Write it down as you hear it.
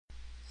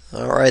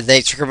Alright,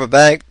 thanks for coming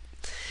back.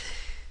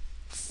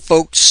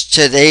 Folks,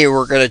 today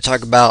we're going to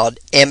talk about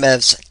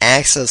MS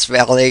Access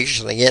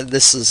Validation. Again,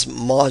 this is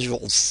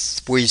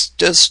modules. We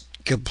just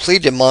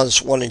completed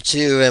modules 1 and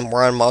 2, and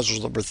we're on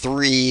module number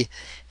 3.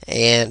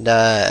 And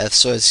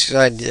so it's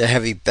exciting to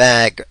have you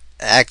back.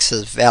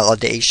 Access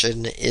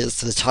Validation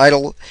is the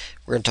title.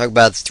 We're going to talk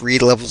about 3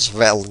 levels of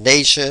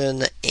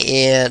validation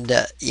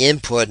and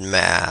input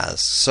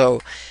masks.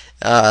 So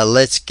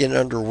let's get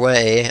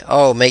underway.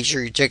 Oh, make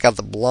sure you check out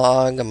the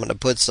blog. I'm going to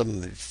put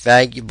some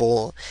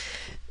valuable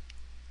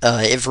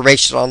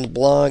information on the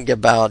blog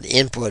about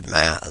input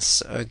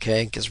masks,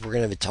 okay? Because we're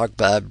going to talk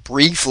about it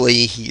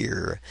briefly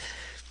in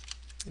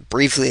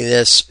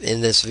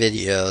this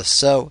video.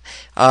 So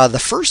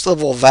the first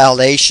level of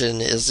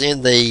validation is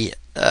in the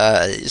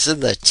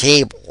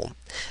table.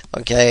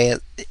 Okay,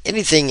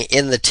 anything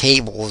in the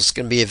table is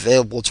going to be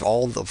available to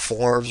all the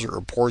forms or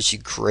reports you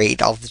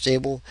create off the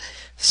table.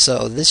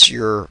 So this is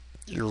your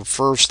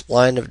first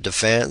line of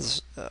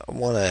defense. I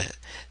want to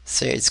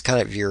say it's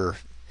kind of your,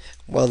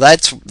 well,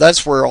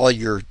 that's where all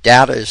your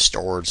data is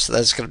stored. So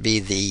that's going to be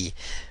the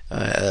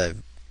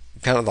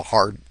kind of the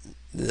hard,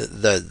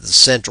 the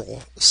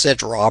central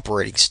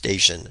operating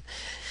station.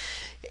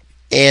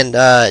 And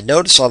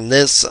notice on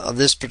this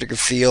particular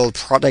field,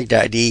 product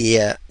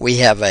ID, we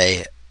have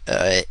a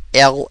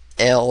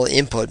LL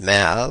input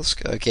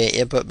mask. Okay,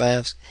 input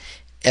mask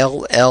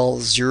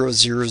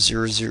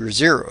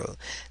LL00000.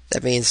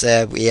 That means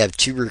that we have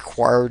 2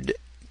 required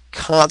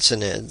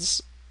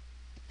consonants,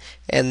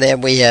 and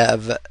then we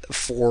have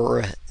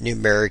 4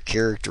 numeric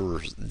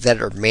characters that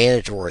are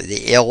mandatory.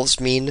 The L's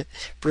mean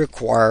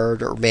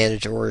required or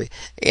mandatory,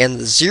 and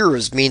the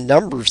zeros mean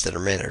numbers that are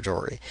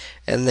mandatory.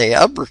 And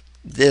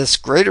this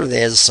greater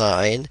than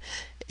sign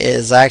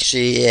is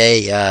actually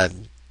a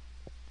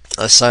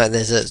sign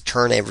that says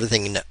turn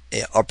everything in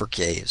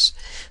uppercase.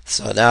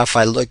 So now if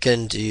I look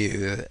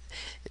into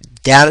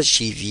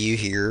datasheet view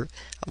here,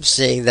 I'm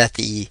saying that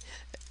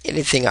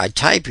anything I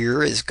type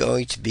here is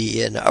going to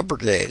be in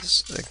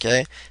uppercase.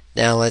 Okay,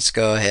 now let's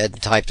go ahead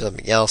and type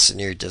something else in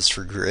here just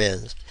for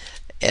grins.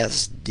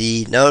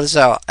 SD. Notice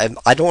how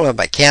I don't have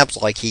my caps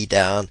lock key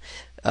down.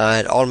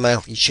 It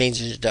automatically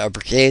changes it to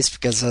uppercase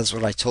because that's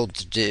what I told it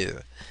to do.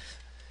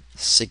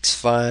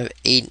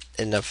 658,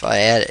 and if I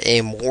add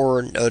a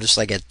more, notice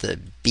I get the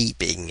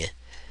beeping.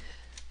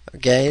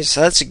 Okay,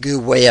 so that's a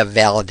good way of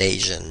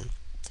validation.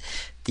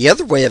 The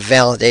other way of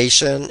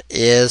validation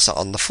is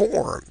on the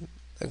form.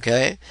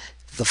 Okay,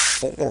 the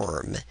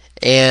form,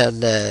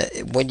 and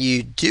when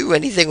you do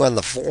anything on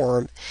the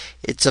form,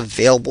 it's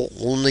available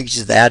only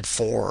to that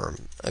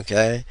form.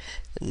 Okay,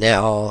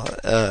 now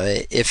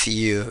if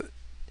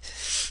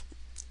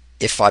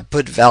I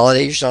put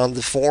validation on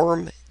the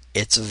form,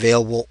 it's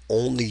available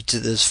only to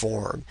this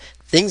form.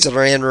 Things that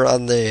are entered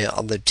on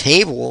the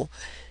table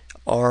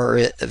are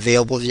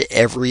available to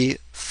every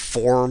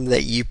form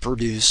that you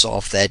produce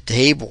off that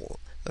table.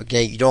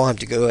 Okay, you don't have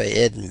to go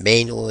ahead and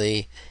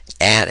manually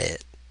add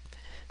it.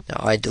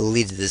 Now I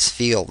deleted this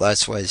field,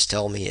 that's why it's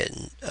telling me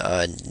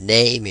a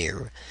name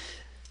here.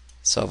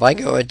 So if I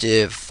go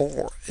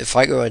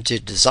into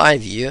design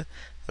view,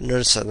 I'm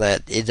noticing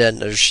that it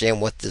doesn't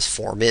understand what this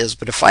form is.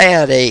 But if I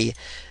add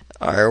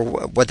or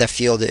what that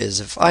field is,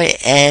 if I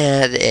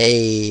add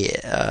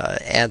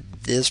add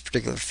this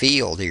particular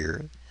field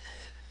here,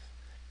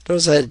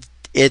 notice that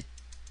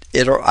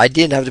I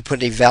didn't have to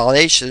put any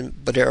validation,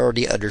 but it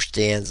already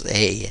understands,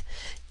 hey,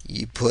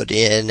 you put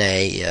in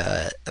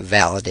a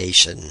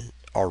validation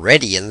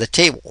already in the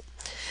table.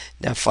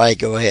 Now if I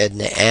go ahead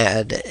and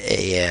add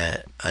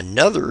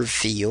another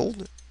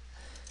field,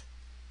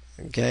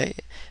 okay,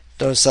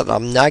 notice that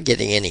I'm not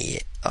getting any.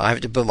 I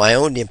have to put my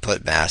own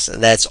input mask,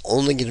 and that's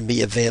only going to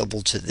be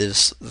available to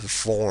this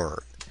form.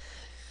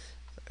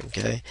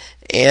 Okay,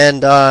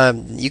 and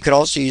you can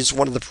also use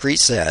one of the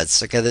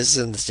presets. Okay, this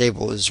is in the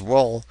table as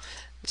well.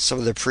 Some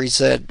of the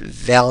preset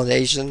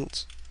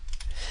validations,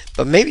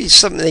 but maybe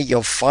something that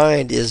you'll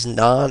find is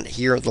not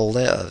here on the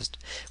list.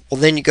 Well,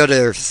 then you go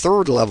to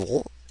third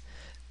level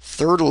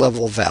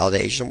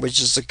validation, which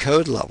is the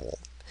code level.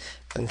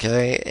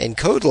 Okay, and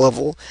code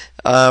level,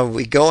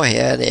 we go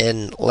ahead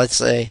and let's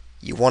say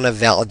you want to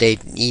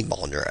validate an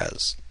email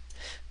address.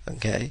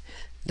 Okay,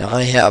 now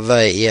I have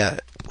I'm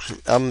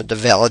going to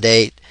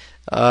validate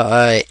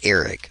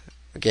Eric.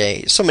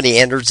 Okay, somebody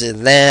enters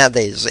in that,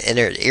 they just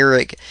entered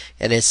Eric,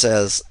 and it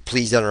says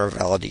please enter a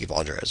valid email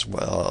address.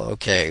 Well,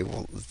 okay,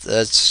 well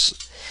that's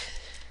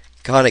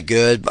kind of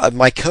good.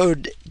 My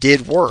code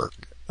did work.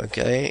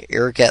 Okay,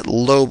 Eric at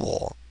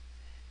Lobel.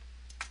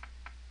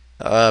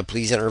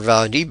 Please enter a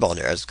valid email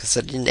address because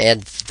I didn't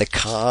add the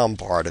com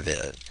part of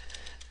it.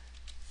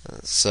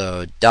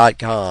 So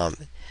 .com.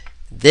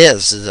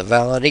 This is a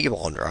valid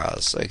email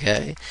address.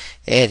 Okay,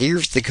 and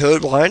here's the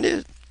code behind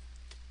it.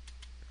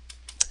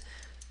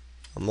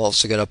 I'm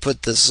also going to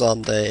put this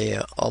on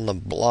the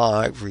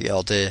blog for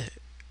y'all to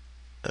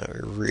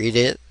read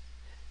it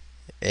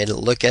and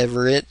look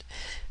over it.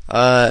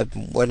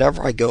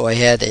 Whenever I go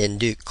ahead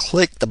and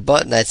click the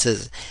button that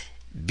says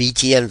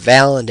BTN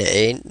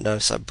validate,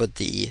 notice I put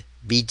the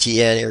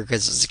BTN here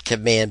because it's a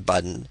command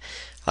button.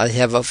 I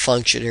have a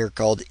function here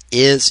called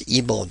is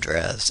email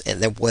address,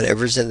 and then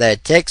whatever's in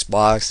that text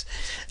box,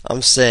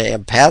 I'm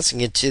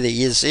passing it to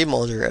the is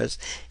email address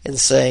and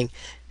saying,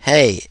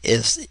 hey,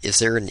 is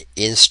there an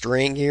in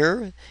string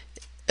here?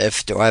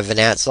 Do I have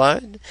an @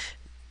 sign?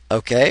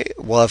 Okay,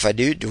 well, if I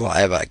do I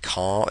have a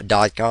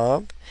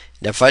 .com?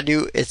 And if I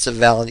do, it's a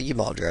valid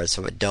email address.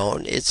 If I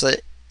don't,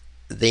 the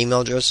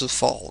email address is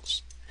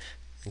false.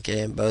 Okay,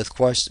 in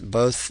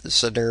both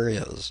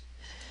scenarios,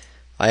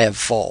 I have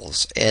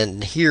false,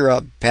 and here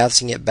I'm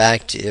passing it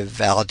back to a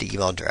valid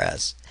email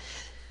address,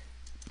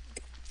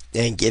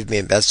 and give me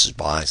a message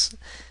box.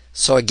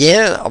 So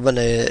again, I'm going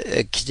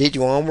to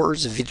continue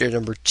onwards in video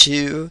number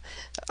 2.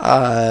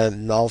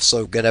 I'm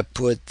also going to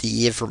put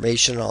the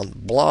information on the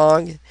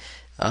blog.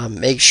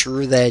 Make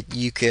sure that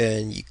you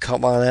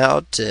come on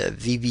out to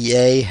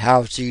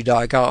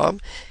vbahowto.com.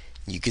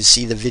 You can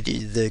see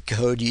the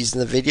code used in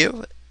the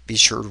video. Be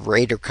sure to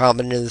rate or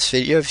comment in this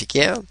video if you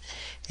can,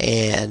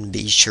 and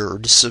be sure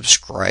to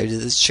subscribe to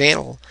this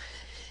channel.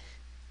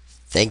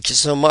 Thank you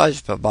so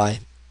much. Bye bye.